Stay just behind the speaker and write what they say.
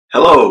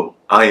Hello,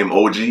 I am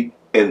OG,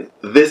 and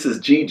this is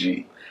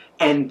Gigi.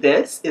 And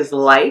this is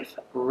Life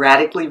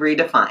Radically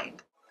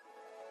Redefined.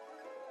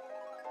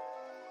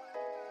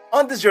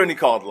 On this journey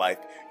called life,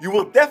 you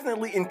will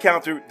definitely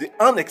encounter the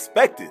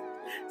unexpected.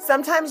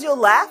 Sometimes you'll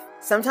laugh,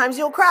 sometimes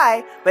you'll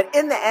cry, but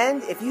in the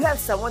end, if you have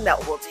someone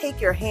that will take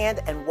your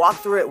hand and walk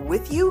through it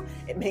with you,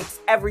 it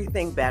makes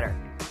everything better.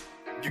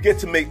 You get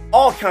to make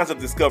all kinds of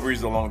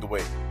discoveries along the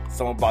way.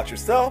 Some about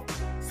yourself,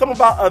 some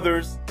about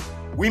others.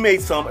 We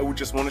made some and we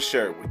just want to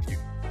share it with you.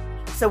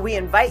 So we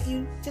invite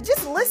you to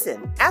just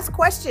listen, ask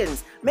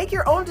questions, make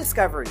your own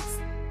discoveries.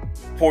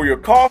 Pour your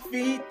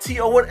coffee, tea,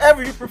 or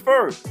whatever you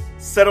prefer.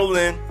 Settle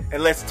in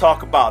and let's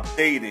talk about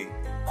dating,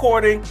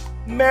 courting,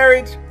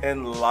 marriage,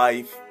 and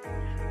life.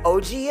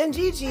 OG and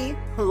Gigi,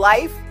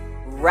 Life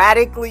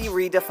Radically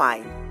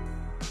Redefined.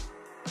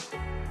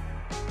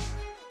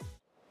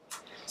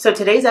 So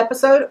today's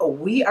episode,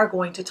 we are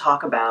going to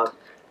talk about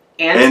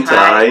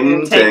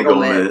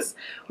Anti-entanglements.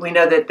 We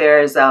know that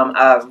there's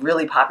a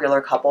really popular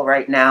couple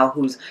right now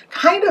who's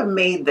kind of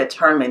made the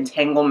term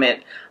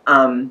entanglement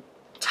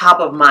top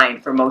of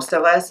mind for most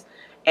of us.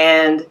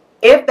 And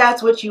if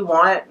that's what you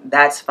want,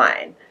 that's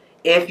fine.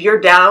 If you're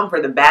down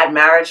for the bad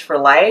marriage for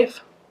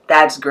life,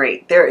 that's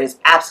great. There is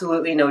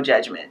absolutely no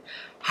judgment.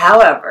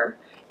 However,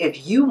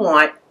 if you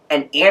want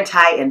an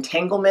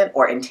anti-entanglement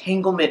or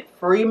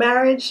entanglement-free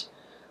marriage,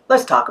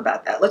 let's talk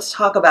about that. Let's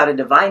talk about a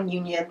divine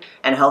union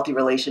and a healthy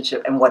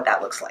relationship and what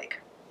that looks like.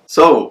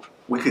 So,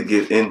 we could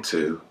get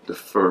into the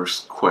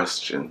first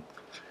question.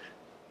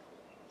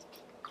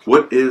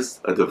 What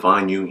is a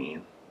divine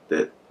union?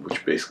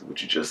 Which basically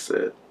what you just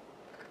said.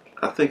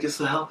 I think it's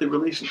a healthy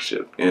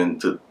relationship.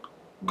 And to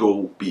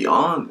go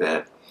beyond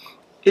that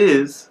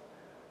is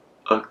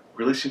a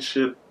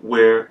relationship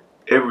where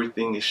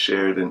everything is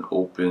shared and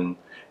open,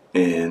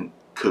 and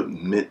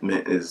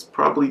commitment is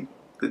probably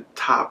the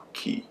top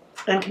key.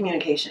 And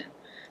communication.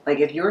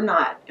 Like if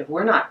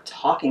we're not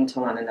talking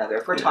to one another,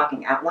 if we're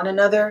talking at one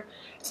another,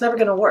 it's never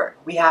going to work.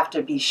 We have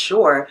to be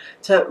sure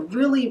to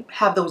really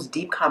have those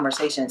deep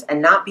conversations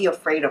and not be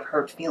afraid of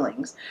hurt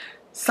feelings.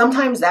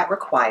 Sometimes that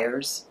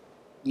requires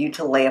you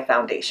to lay a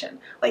foundation.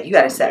 Like you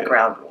got to set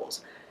ground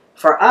rules.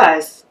 For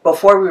us,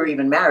 before we were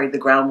even married, the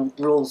ground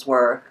rules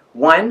were,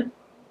 one,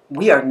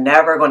 we are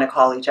never going to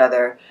call each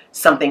other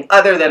something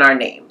other than our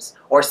names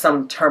or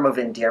some term of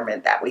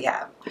endearment that we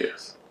have.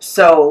 Yes.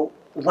 So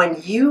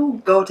when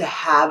you go to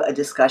have a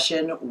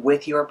discussion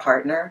with your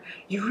partner,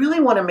 you really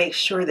want to make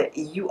sure that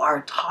you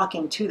are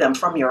talking to them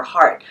from your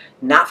heart,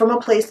 not from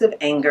a place of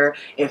anger.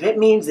 If it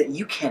means that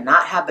you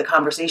cannot have the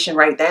conversation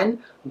right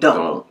then,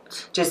 don't.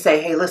 Just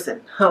say, hey,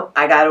 listen,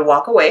 I got to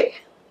walk away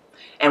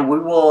and we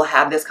will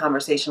have this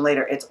conversation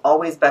later. It's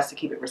always best to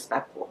keep it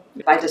respectful.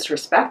 If I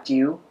disrespect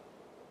you,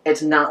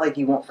 it's not like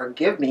you won't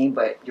forgive me,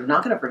 but you're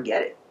not going to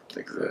forget it.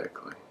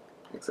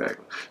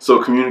 Exactly.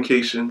 So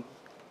communication,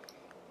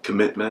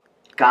 commitment.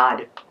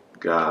 God.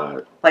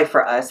 Like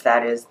for us,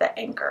 that is the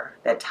anchor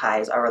that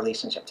ties our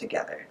relationship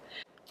together.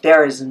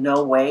 There is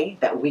no way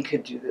that we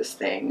could do this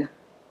thing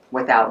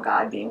without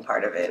God being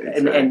part of it.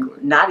 Exactly.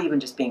 And not even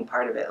just being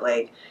part of it.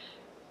 Like,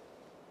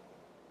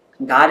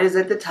 God is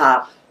at the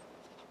top,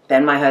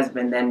 then my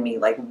husband, then me.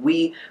 Like,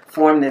 we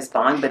form this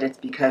bond, but it's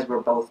because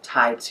we're both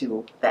tied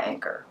to the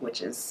anchor, which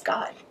is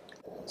God.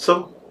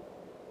 So,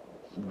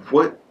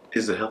 what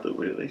is a healthy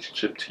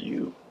relationship to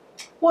you?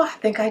 Well, I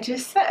think I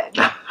just said.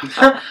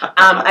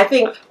 I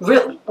think,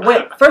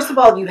 first of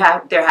all,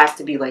 there has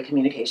to be like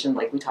communication,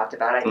 like we talked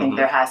about. I think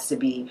there has to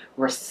be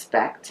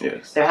respect.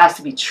 Yes. There has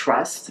to be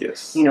trust.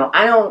 Yes. You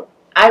know,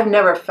 I've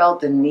never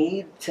felt the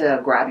need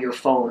to grab your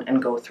phone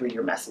and go through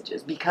your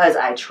messages because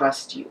I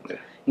trust you. Yeah.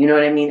 You know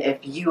what I mean? If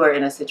you are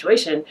in a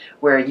situation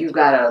where you've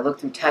got to look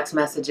through text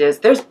messages,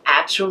 there's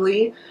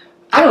actually,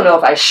 I don't know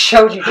if I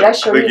showed you. Did I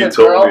show you the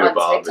girl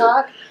on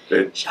TikTok?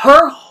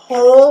 Her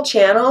whole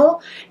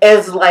channel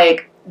is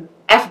like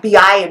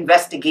FBI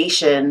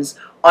investigations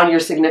on your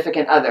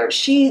significant other.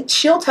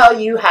 She'll tell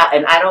you how,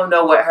 and I don't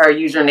know what her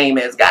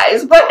username is,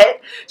 guys,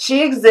 but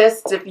she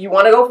exists. If you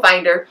want to go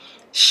find her,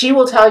 she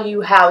will tell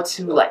you how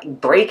to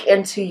like break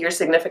into your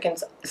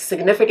significant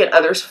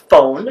other's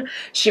phone.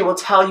 She will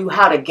tell you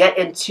how to get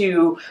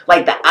into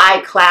like the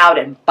iCloud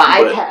and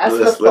bypass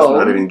the phone.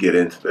 Let's not even get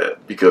into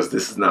that because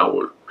this is not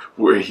what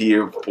we're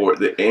here for.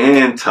 The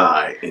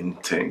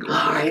anti-entanglement,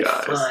 all right,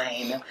 guys.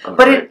 Fine. All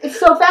but right. It's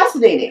so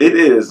fascinating. It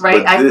is,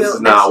 right? But this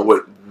is not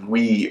what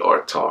we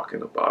are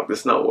talking about. This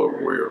is not what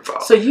we're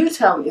about. So you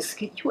tell me,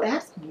 you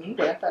asked me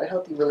what I thought a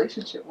healthy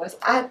relationship was.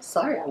 I'm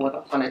sorry I went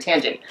off on a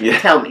tangent. Yeah.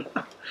 Tell me.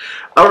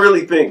 I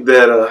really think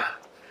that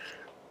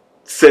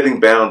setting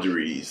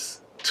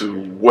boundaries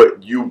to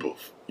what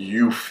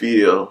you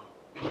feel,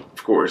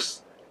 of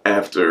course,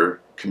 after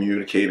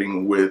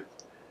communicating with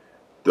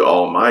the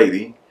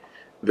Almighty,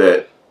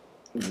 that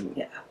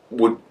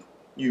what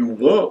you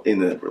want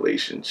in a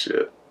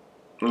relationship.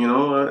 You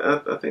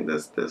know, I think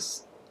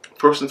that's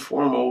first and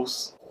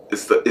foremost.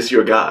 It's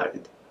your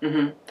guide.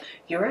 Mm-hmm.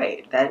 You're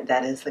right.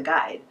 That is the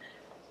guide.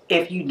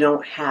 If you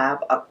don't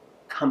have a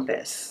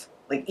compass,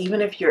 Like,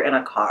 even if you're in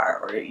a car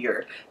or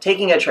you're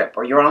taking a trip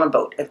or you're on a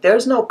boat, if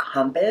there's no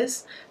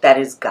compass that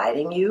is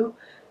guiding you,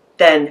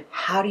 then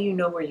how do you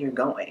know where you're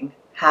going?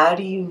 How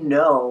do you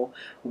know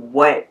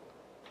what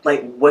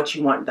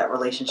you want that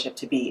relationship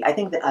to be? I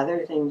think the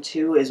other thing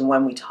too is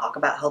when we talk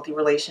about healthy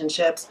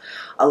relationships,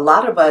 a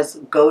lot of us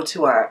go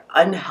to our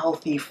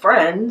unhealthy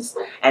friends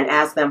and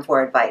ask them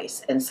for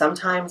advice. And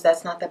sometimes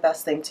that's not the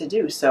best thing to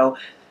do. So,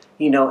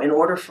 you know, in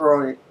order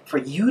for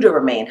you to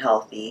remain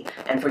healthy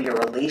and for your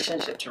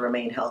relationship to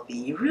remain healthy,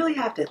 you really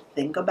have to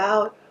think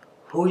about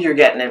who you're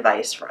getting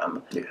advice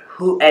from, Yeah.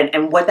 who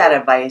and what that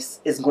advice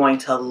is going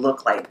to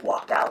look like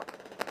walked out.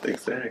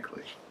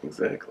 Exactly.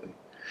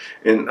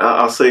 And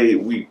I'll say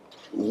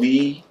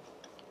we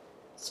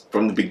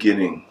from the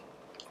beginning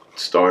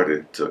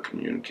started to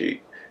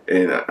communicate.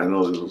 And I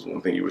know this was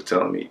one thing you were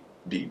telling me.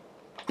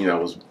 I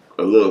was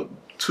a little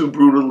too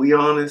brutally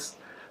honest.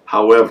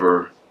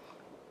 However,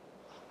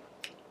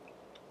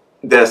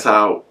 that's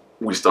how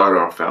we started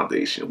our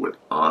foundation, with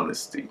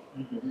honesty,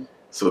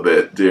 so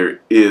that there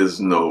is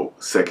no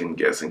second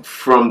guessing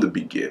from the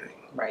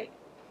beginning. Right.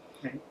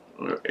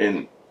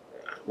 And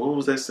what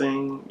was that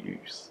saying? You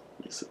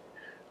said,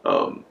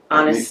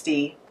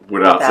 honesty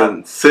without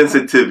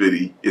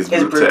sensitivity is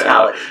brutality.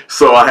 brutality.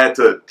 So I had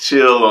to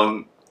chill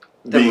on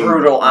The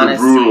brutal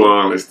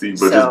honesty,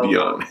 but just be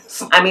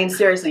honest. I mean,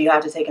 seriously, you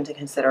have to take into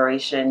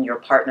consideration your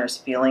partner's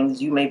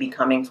feelings. You may be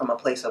coming from a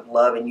place of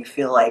love and you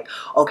feel like,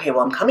 okay,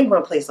 well, I'm coming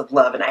from a place of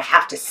love and I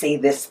have to say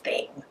this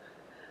thing.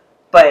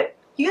 But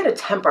you got to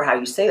temper how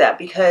you say that,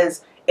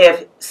 because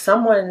if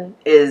someone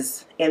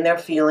is in their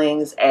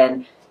feelings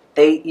and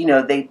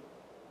they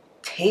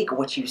take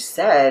what you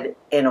said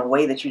in a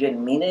way that you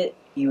didn't mean it,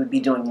 you would be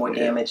doing more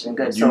damage than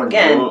good. So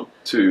again, you want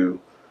to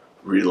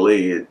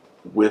relay it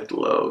with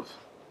love.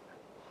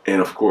 And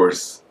of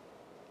course,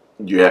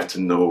 you have to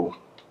know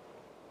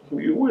who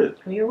you're with.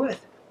 Who you're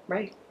with,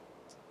 right?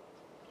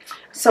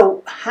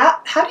 So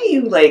how do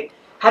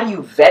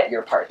you vet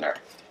your partner,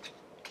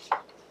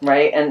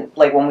 right? And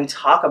like when we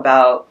talk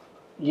about,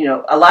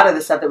 a lot of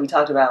the stuff that we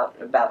talked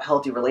about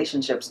healthy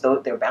relationships,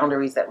 they're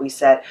boundaries that we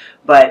set.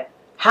 But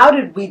how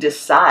did we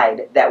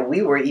decide that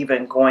we were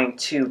even going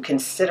to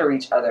consider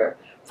each other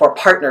for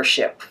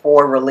partnership,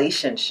 for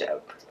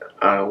relationship?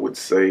 I would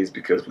say it's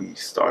because we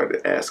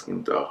started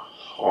asking the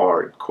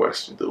hard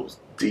questions, those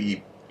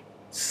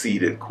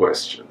deep-seated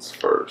questions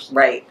first.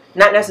 Right.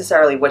 Not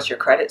necessarily what's your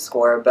credit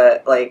score,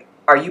 but like,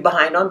 are you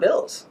behind on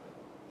bills?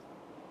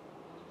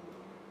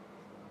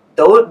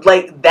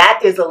 That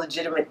is a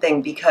legitimate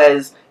thing,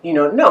 because,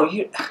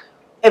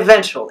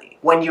 eventually,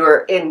 when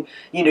you're in,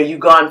 you've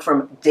gone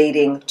from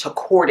dating to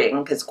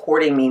courting, because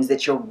courting means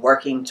that you're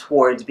working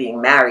towards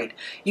being married.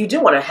 You do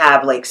want to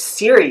have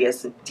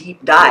serious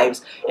deep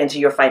dives into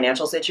your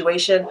financial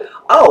situation.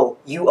 Oh,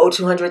 you owe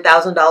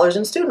 $200,000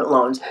 in student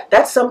loans.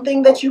 That's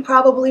something that you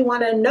probably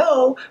want to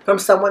know from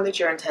someone that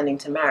you're intending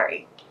to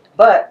marry.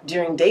 But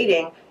during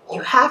dating,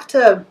 you have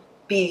to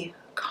be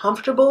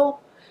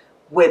comfortable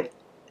with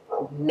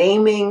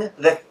naming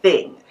the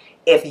thing.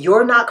 If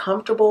you're not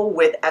comfortable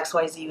with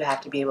XYZ, you have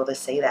to be able to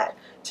say that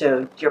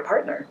to your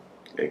partner.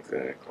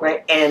 Exactly.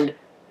 Right? And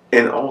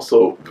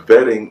also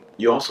vetting,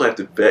 you also have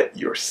to vet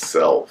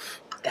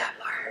yourself. That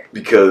part.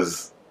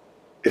 Because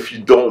if you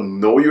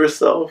don't know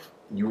yourself,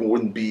 you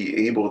wouldn't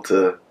be able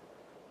to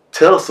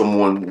tell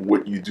someone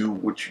what you do,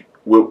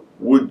 what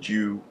would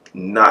you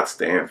not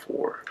stand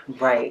for.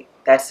 Right.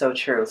 That's so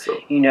true.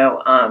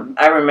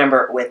 I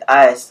remember with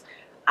us,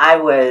 I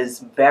was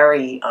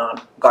very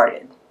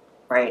guarded.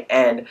 Right.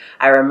 And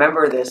I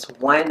remember this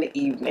one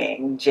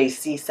evening,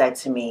 JC said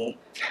to me,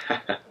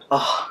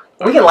 oh,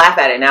 we can laugh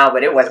at it now,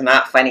 but it was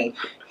not funny.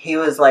 He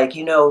was like,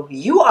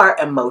 you are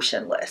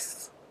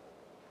emotionless.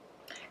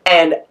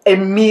 And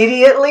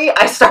immediately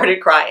I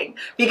started crying,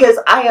 because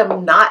I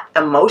am not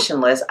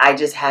emotionless. I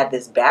just had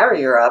this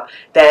barrier up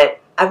that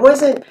I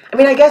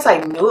guess I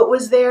knew it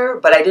was there,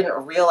 but I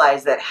didn't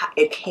realize that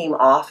it came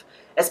off,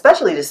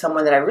 especially to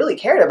someone that I really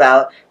cared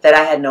about, that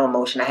I had no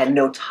emotion. I had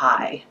no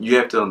tie. You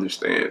have to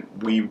understand,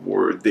 we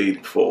were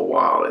dating for a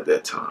while at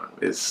that time.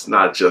 It's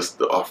not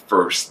just our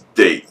first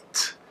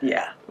date.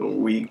 Yeah.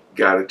 We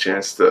got a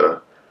chance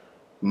to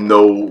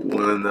know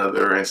one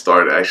another and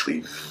started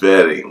actually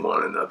vetting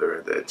one another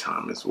at that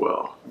time as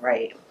well.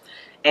 Right.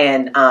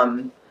 And,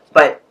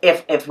 but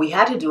if we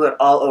had to do it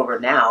all over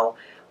now,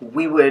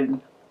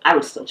 I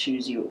would still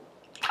choose you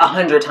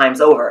 100 times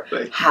over.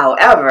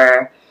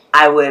 However,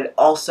 I would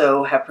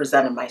also have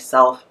presented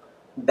myself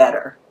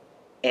better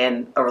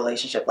in a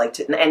relationship,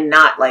 and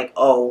not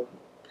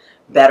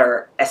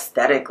better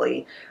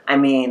aesthetically.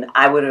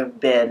 I would have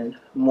been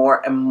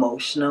more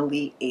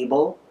emotionally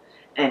able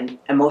and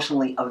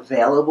emotionally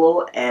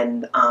available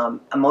and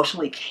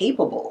emotionally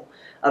capable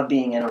of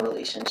being in a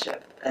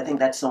relationship. I think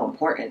that's so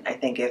important. I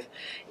think if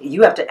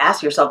you have to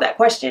ask yourself that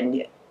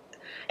question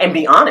and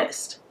be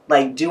honest,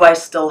 do I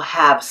still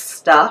have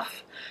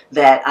stuff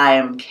that I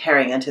am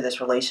carrying into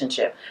this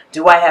relationship?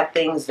 Do I have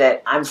things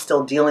that I'm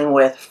still dealing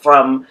with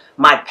from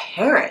my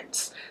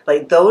parents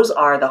Like, those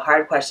are the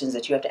hard questions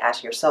that you have to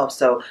ask yourself.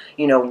 So,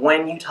 you know,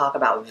 when you talk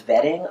about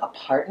vetting a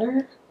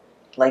partner,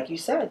 like you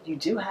said, you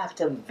do have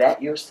to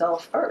vet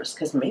yourself first,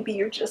 because maybe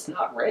you're just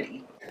not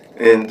ready.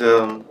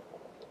 And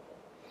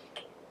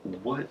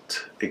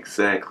what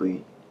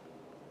exactly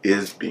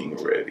is being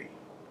ready?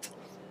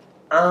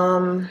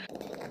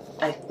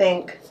 I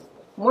think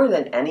more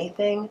than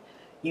anything,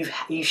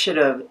 you should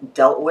have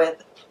dealt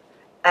with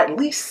at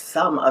least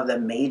some of the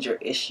major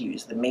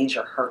issues, the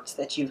major hurts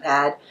that you've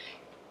had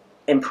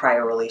in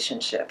prior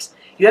relationships.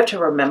 You have to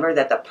remember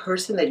that the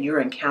person that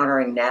you're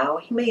encountering now,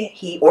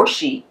 he or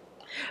she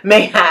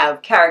may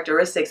have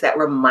characteristics that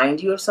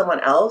remind you of someone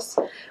else,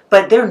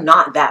 but they're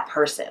not that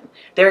person.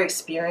 Their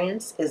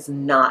experience is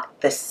not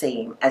the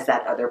same as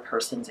that other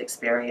person's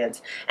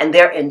experience, and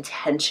their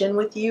intention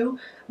with you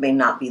may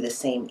not be the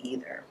same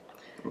either.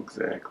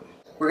 Exactly.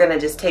 We're going to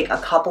just take a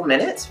couple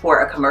minutes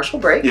for a commercial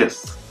break.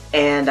 Yes.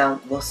 And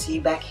we'll see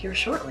you back here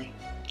shortly.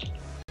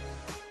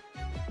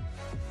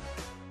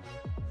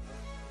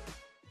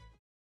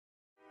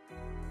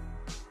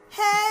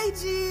 Hey,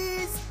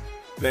 G's!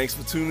 Thanks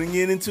for tuning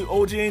in into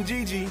OJ and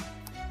Gigi.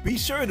 Be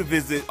sure to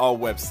visit our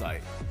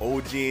website,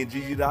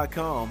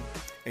 ojandgigi.com,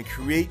 and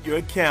create your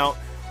account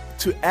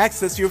to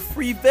access your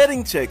free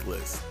vetting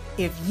checklist.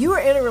 If you are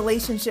in a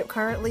relationship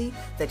currently,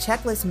 the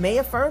checklist may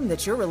affirm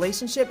that your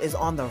relationship is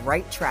on the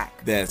right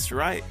track. That's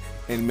right,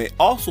 and may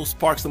also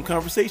spark some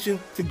conversation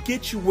to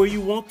get you where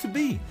you want to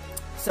be.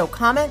 So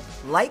comment,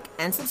 like,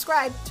 and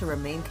subscribe to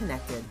remain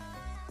connected.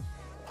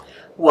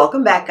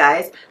 Welcome back,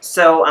 guys.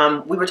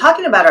 So we were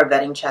talking about our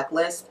vetting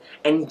checklist,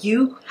 and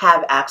you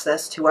have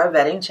access to our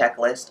vetting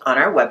checklist on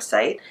our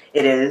website.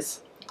 It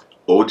is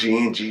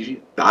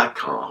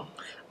ojandgigi.com.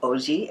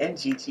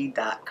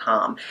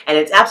 ojandgigi.com, and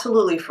it's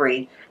absolutely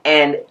free,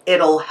 and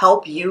it'll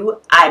help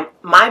you.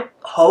 My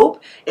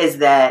hope is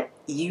that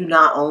you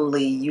not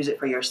only use it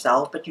for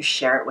yourself, but you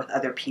share it with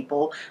other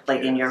people,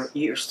 like in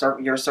your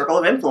circle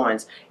of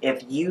influence.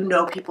 If you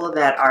know people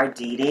that are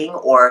dating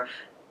or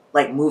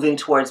like moving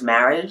towards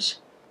marriage,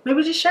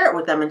 maybe just share it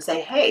with them and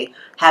say, hey,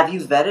 have you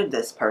vetted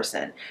this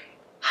person?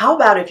 How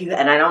about if you,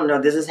 and I don't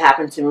know, this has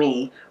happened to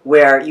me,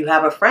 where you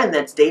have a friend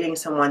that's dating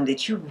someone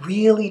that you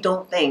really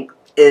don't think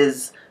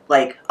is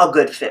like a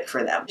good fit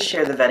for them.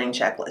 Share the vetting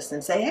checklist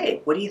and say,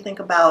 hey, what do you think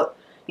about,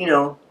 you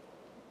know,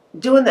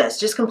 doing this?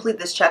 Just complete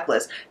this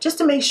checklist just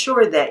to make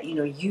sure that, you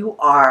know, you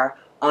are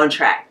on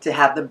track to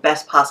have the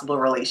best possible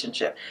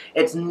relationship.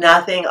 It's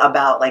nothing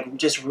about like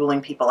just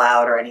ruling people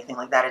out or anything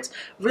like that. It's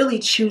really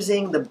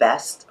choosing the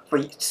best for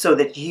you so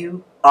that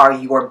you are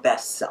your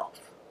best self.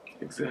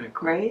 Exactly.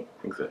 Right?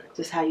 Exactly.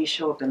 Just how you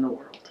show up in the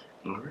world.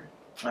 All right.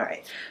 All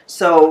right.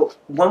 So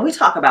when we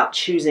talk about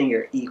choosing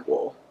your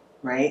equal,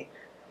 right,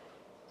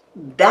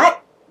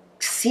 that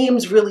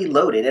seems really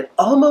loaded. It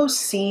almost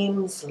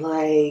seems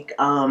like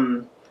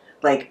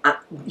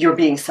you're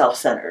being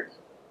self-centered.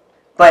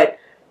 But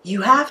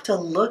you have to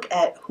look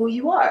at who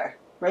you are,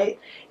 right?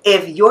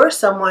 If you're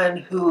someone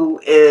who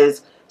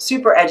is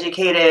super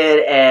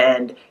educated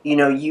and, you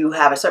know, you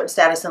have a certain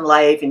status in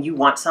life and you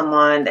want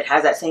someone that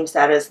has that same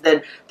status,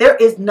 then there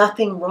is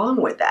nothing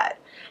wrong with that.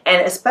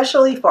 And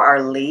especially for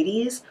our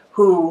ladies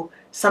who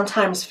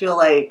sometimes feel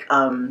like,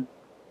 and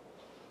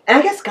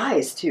I guess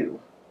guys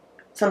too,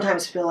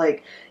 sometimes feel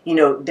like, you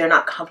know, they're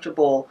not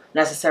comfortable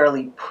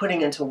necessarily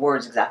putting into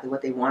words exactly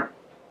what they want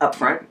up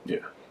front. Yeah.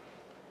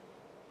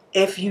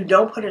 If you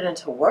don't put it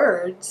into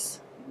words,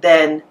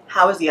 then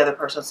how is the other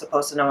person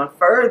supposed to know? And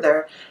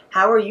further,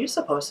 how are you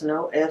supposed to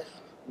know if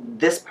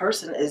this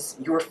person is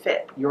your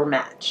fit, your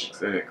match?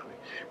 Exactly.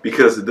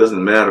 Because it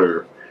doesn't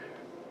matter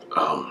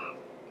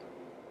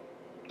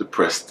the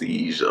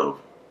prestige of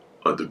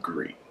a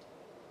degree.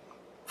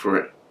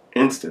 For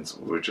instance,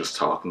 we were just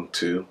talking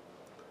to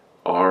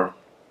our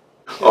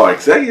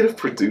executive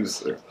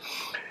producer.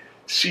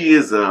 She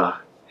is a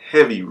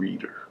heavy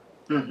reader.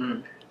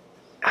 Mm-hmm.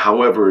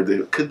 However,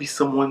 there could be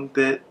someone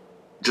that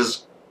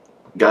just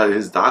got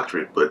his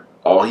doctorate, but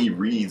all he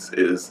reads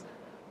is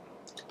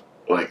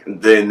like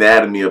the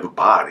anatomy of a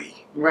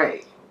body.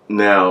 Right.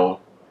 Now,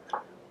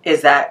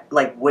 is that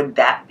like, would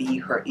that be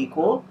her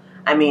equal?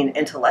 I mean,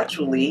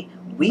 intellectually,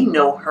 we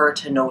know her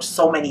to know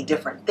so many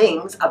different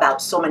things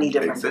about so many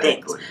different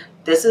things.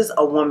 This is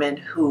a woman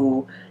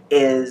who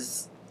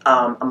is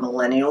a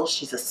millennial.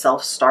 She's a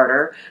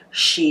self-starter.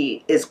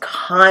 She is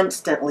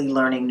constantly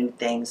learning new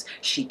things.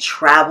 She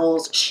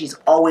travels. She's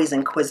always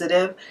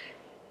inquisitive.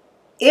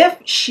 If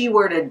she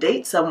were to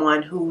date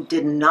someone who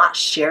did not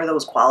share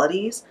those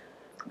qualities,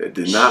 that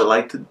did not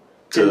like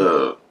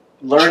to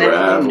learn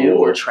anything new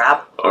or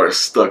travel, or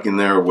stuck in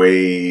their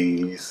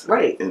ways,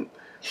 right? And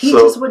he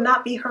just would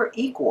not be her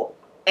equal.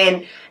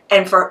 And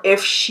for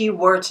if she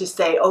were to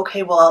say,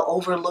 okay, well, I'll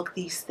overlook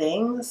these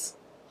things,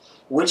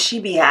 would she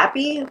be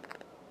happy?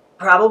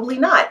 Probably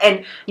not.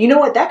 And you know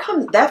what?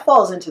 That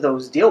falls into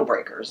those deal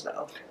breakers,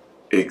 though.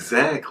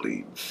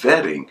 Exactly.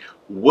 Vetting.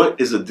 What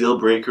is a deal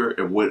breaker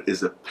and what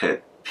is a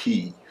pet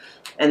peeve.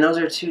 And those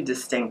are two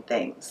distinct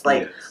things.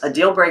 Like Yes. a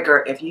deal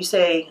breaker, if you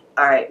say,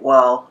 all right,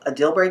 well, a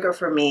deal breaker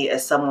for me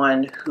is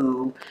someone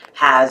who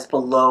has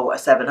below a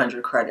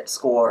 700 credit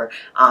score,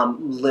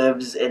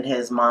 lives in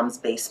his mom's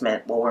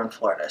basement. Well, we're in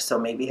Florida, so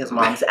maybe his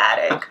mom's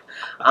attic.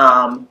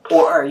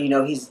 Or, you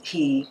know,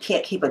 he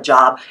can't keep a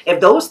job.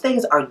 If those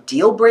things are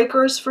deal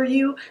breakers for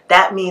you,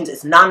 that means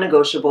it's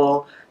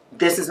non-negotiable.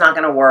 This is not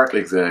going to work.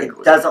 Exactly.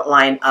 It doesn't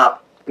line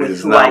up with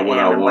It's who not I what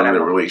am I and want in a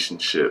whatever.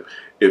 relationship.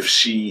 If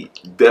she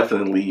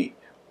definitely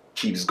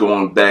keeps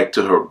going back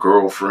to her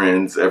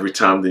girlfriends every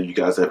time that you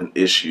guys have an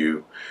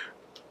issue,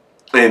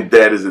 and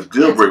that is a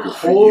deal breaker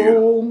for you,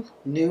 Whole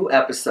new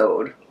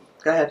episode.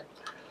 Go ahead.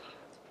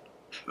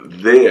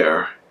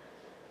 there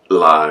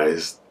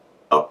lies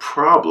a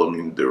problem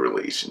in the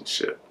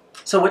relationship.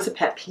 So what's a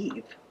pet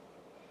peeve?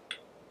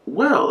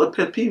 Well, a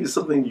pet peeve is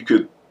something you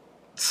could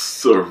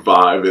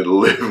survive and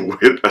live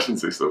with. I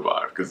shouldn't say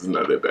survive because it's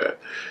not that bad,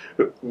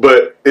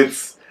 but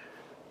it's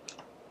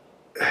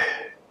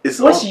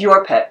What's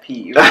your pet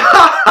peeve?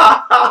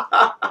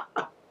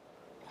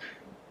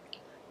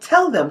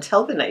 Tell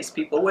the nice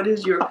people, what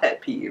is your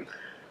pet peeve?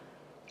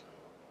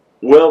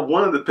 Well,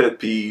 one of the pet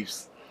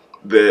peeves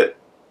that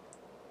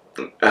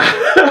You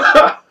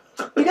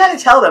got to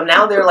tell them.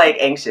 Now they're like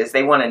anxious.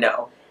 They want to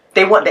know.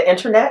 They want the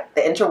internet,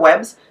 the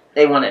interwebs.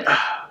 They want to know.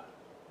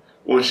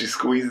 when she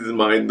squeezes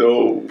my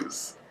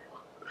nose.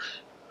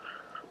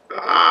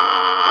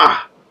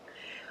 Ah.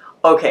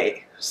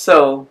 Okay,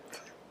 so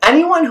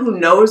anyone who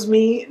knows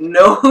me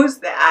knows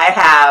that I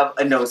have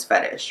a nose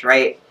fetish,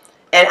 right?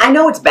 And I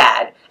know it's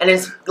bad. And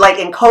it's like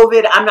in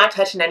COVID, I'm not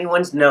touching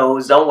anyone's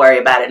nose. Don't worry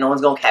about it. No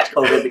one's going to catch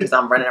COVID because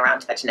I'm running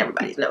around touching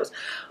everybody's nose.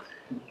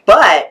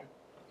 But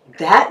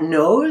that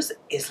nose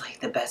is like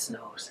the best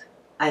nose.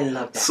 I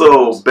love that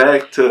nose.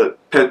 Back to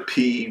pet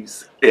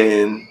peeves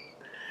and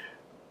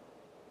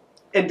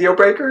And deal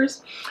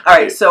breakers? All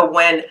right, so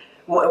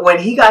when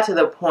he got to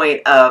the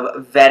point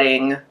of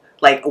vetting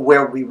like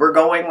where we were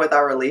going with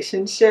our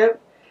relationship,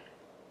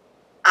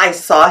 I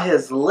saw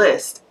his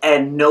list,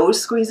 and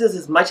nose squeezes,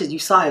 as much as you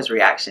saw his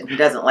reaction, he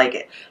doesn't like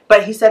it.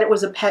 But he said it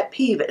was a pet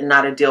peeve and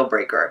not a deal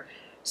breaker.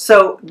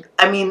 So,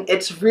 I mean,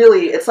 it's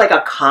like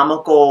a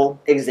comical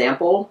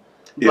example.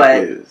 But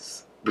it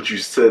is. But you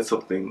said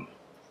something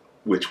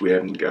which we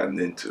haven't gotten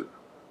into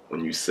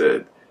when you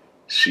said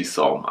she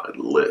saw my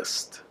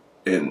list.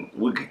 And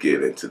we could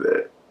get into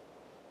that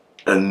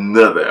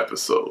another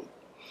episode.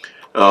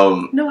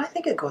 no, I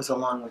think it goes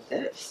along with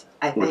this.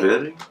 I think With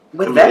vetting?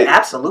 with I mean, that,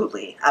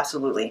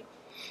 absolutely.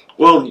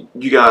 Well,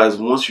 you guys,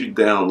 once you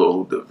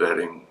download the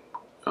vetting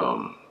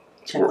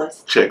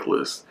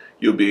checklist,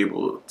 you'll be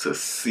able to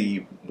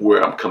see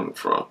where I'm coming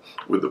from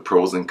with the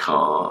pros and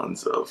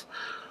cons of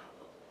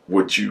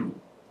what you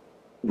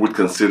would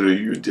consider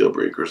your deal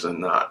breakers or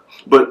not.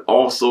 But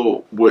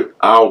also what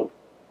I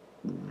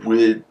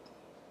would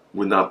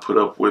not put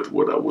up with,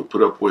 what I would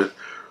put up with,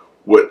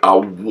 what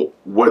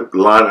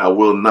line I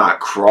will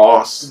not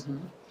cross,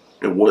 Mm-hmm.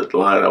 and what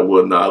line I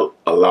will not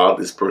allow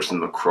this person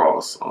to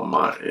cross on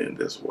my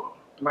end as well.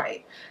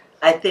 Right.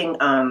 I think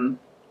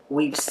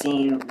we've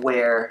seen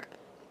where,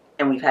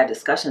 and we've had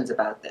discussions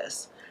about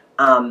this,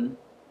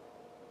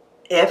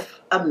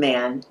 if a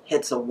man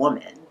hits a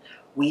woman,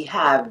 we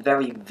have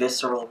very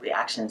visceral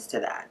reactions to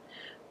that.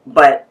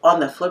 But on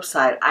the flip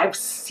side, I've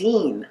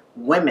seen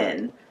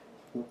women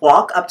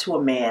walk up to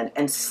a man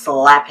and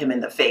slap him in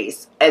the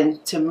face.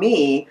 And to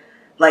me,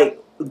 like,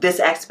 this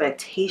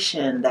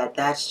expectation that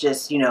that's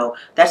just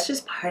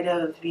part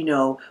of,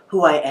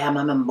 who I am.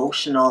 I'm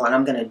emotional and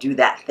I'm going to do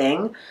that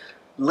thing.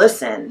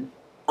 Listen,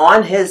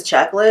 on his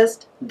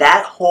checklist,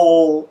 that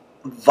whole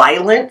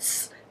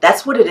violence,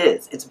 that's what it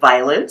is. It's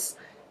violence.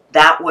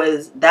 That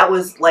was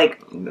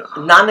like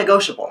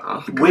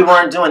non-negotiable. We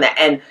weren't doing that.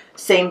 And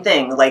same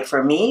thing, like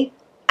for me,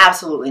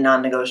 absolutely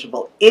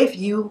non-negotiable. If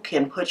you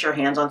can put your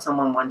hands on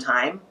someone one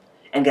time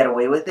and get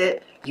away with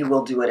it, you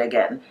will do it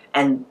again.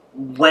 And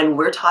when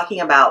we're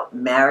talking about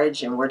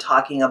marriage and we're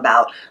talking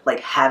about like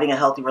having a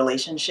healthy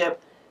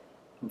relationship,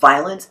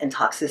 violence and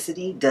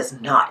toxicity does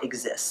not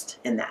exist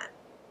in that.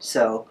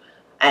 So,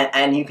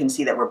 and you can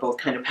see that we're both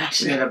kind of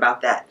passionate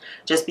about that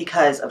just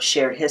because of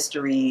shared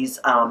histories,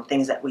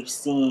 things that we've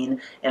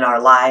seen in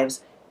our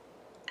lives.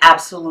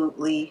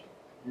 Absolutely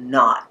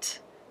not.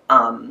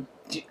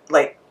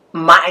 Like,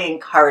 my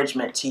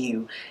encouragement to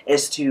you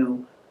is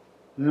to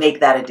make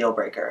that a deal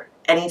breaker.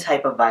 Any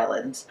type of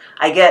violence.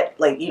 I get,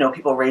 like,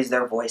 people raise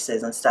their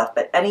voices and stuff,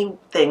 but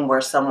anything where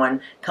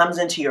someone comes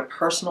into your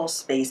personal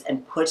space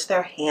and puts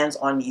their hands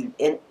on you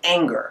in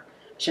anger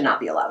should not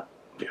be allowed.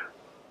 Yeah,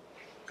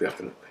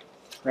 definitely.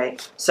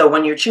 Right? So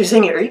when you're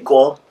choosing your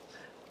equal,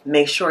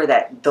 make sure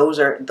that those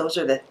are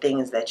the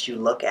things that you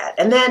look at.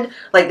 And then,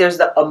 like, there's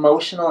the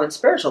emotional and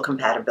spiritual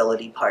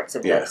compatibility parts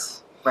of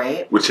this,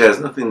 right? Which has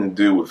nothing to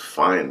do with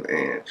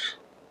finance.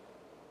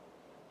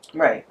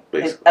 Right.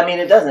 Basically.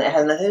 It doesn't. It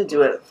has nothing to do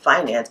with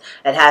finance.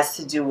 It has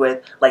to do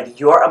with, like,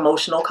 your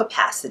emotional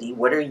capacity.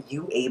 What are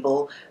you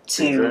able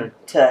to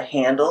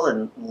handle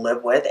and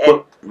live with? And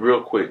but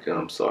real quick, and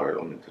I'm sorry, I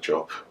don't mean to cut you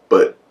off,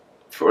 but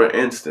for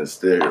instance,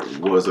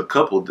 there's a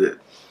couple that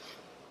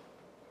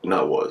we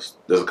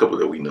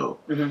know.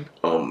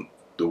 Mm-hmm.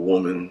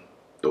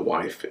 The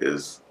wife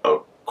is a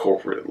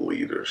corporate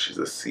leader. She's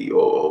a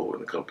COO in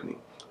the company.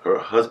 Her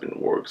husband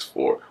works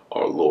for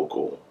our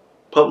local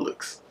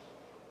Publix.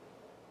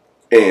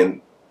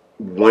 And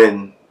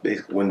when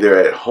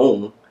they're at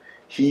home,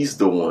 he's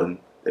the one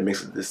that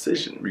makes the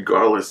decision,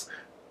 regardless,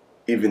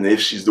 even if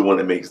she's the one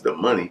that makes the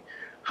money.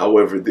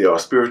 However, they are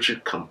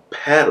spiritually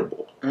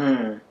compatible.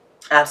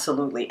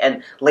 Absolutely.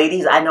 And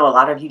ladies, I know a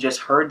lot of you just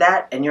heard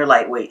that and you're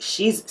like, wait,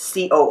 she's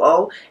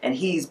COO and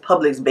he's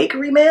Publix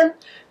bakery man?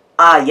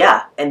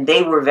 Yeah. And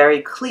they were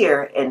very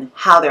clear in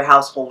how their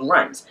household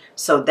runs.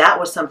 So that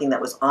was something that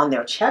was on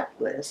their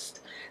checklist,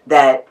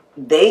 that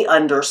they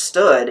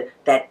understood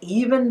that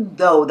even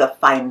though the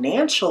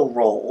financial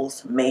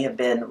roles may have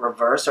been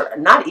reversed, or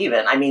not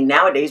even, I mean,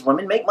 nowadays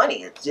women make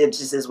money. It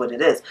just is what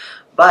it is.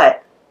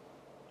 But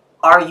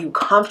are you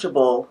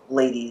comfortable,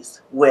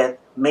 ladies, with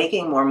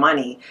making more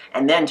money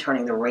and then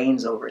turning the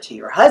reins over to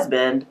your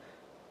husband,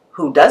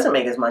 who doesn't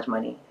make as much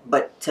money,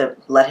 but to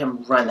let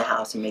him run the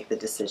house and make the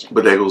decision?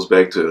 But that goes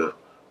back to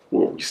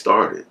where we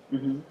started.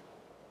 Mm-hmm.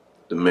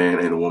 The man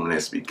and the woman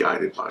has to be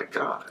guided by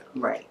God.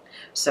 Right.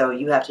 So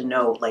you have to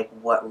know, like,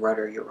 what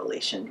rudder your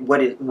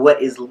what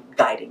is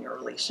guiding your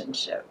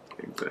relationship.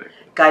 Exactly.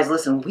 Guys,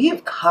 listen, we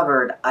have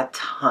covered a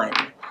ton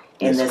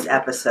in this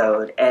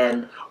episode,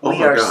 and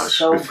we are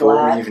so before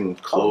glad. we even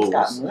close,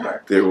 got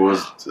more. There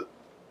was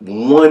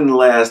one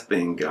last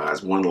thing,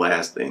 guys. One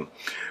last thing.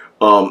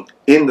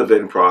 In the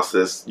vetting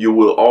process, you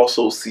will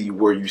also see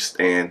where you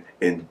stand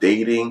in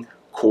dating,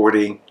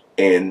 courting,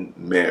 and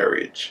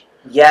marriage.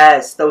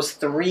 Yes, those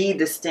are three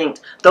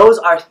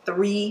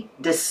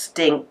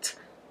distinct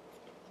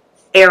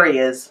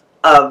areas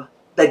of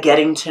the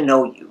getting to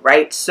know you,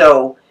 right?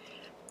 So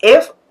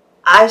if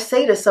I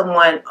say to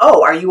someone,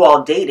 oh, are you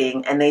all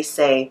dating? And they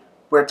say,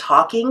 we're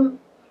talking,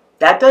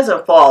 that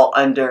doesn't fall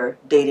under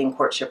dating,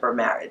 courtship, or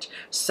marriage.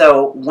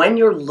 So when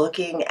you're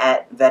looking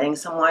at vetting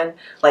someone,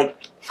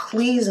 like,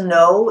 please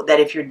know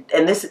that if you're,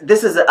 and this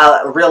is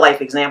a real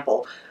life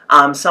example.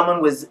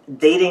 Someone was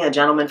dating a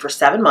gentleman for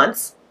 7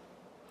 months.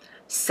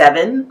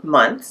 7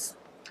 months.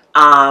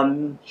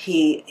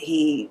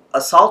 He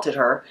assaulted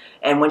her,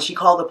 and when she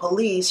called the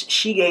police,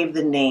 she gave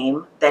the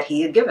name that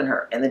he had given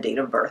her and the date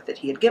of birth that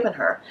he had given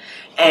her.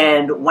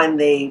 And when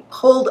they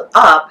pulled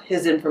up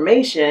his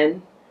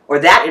information, or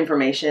that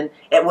information,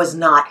 it was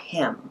not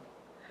him.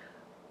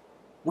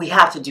 We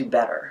have to do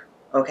better.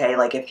 Okay,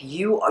 like, if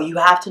you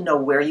have to know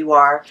where you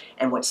are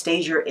and what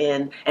stage you're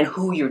in and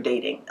who you're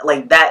dating.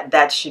 Like,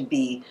 that should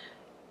be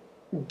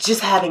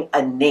just having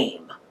a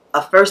name.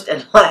 A first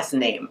and last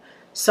name.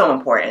 So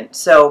important.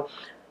 So,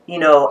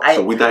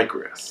 so we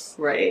digress.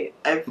 Right.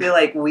 I feel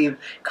like we've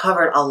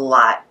covered a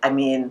lot. I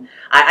mean,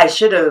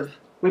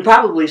 we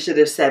probably should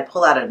have said,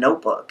 pull out a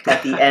notebook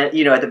at the end,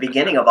 at the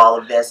beginning of all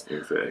of this.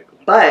 Exactly.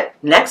 But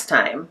next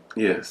time,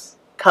 yes,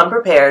 come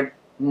prepared,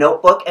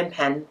 notebook and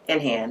pen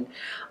in hand.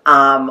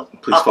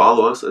 Please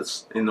follow us.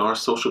 It's in our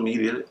social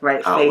media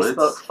outlets.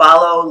 Facebook.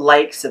 Follow,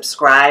 like,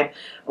 subscribe.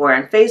 We're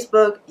on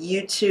Facebook,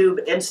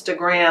 YouTube,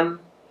 Instagram.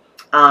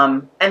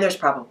 And there's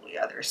probably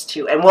others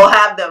too. And we'll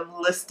have them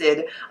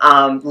listed,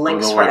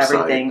 links for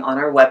everything on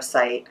our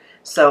website.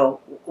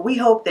 So we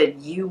hope that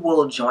you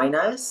will join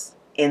us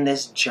in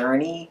this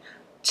journey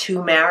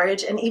to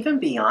marriage and even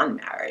beyond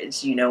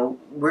marriage.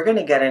 We're going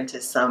to get into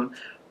some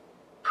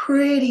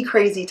pretty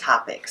crazy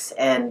topics,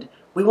 and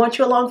we want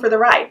you along for the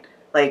ride.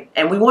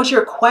 And we want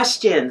your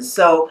questions.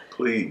 So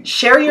please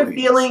share your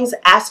feelings,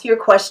 ask your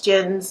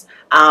questions.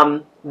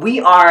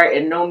 We are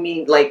in no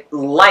means,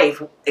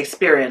 life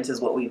experience is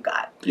what we've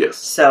got. Yes.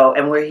 So,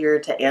 and we're here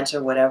to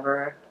answer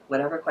whatever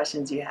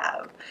questions you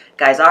have.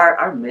 Guys,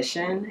 our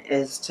mission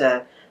is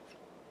to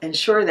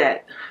ensure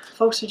that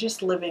folks are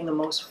just living the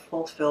most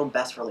fulfilled,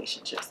 best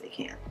relationships they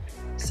can.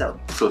 So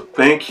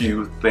thank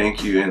you,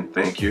 and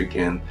thank you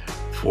again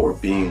for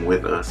being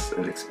with us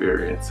and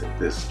experiencing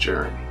this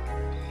journey.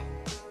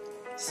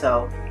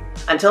 So,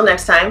 until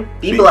next time,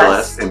 be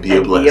blessed and be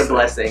a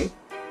blessing.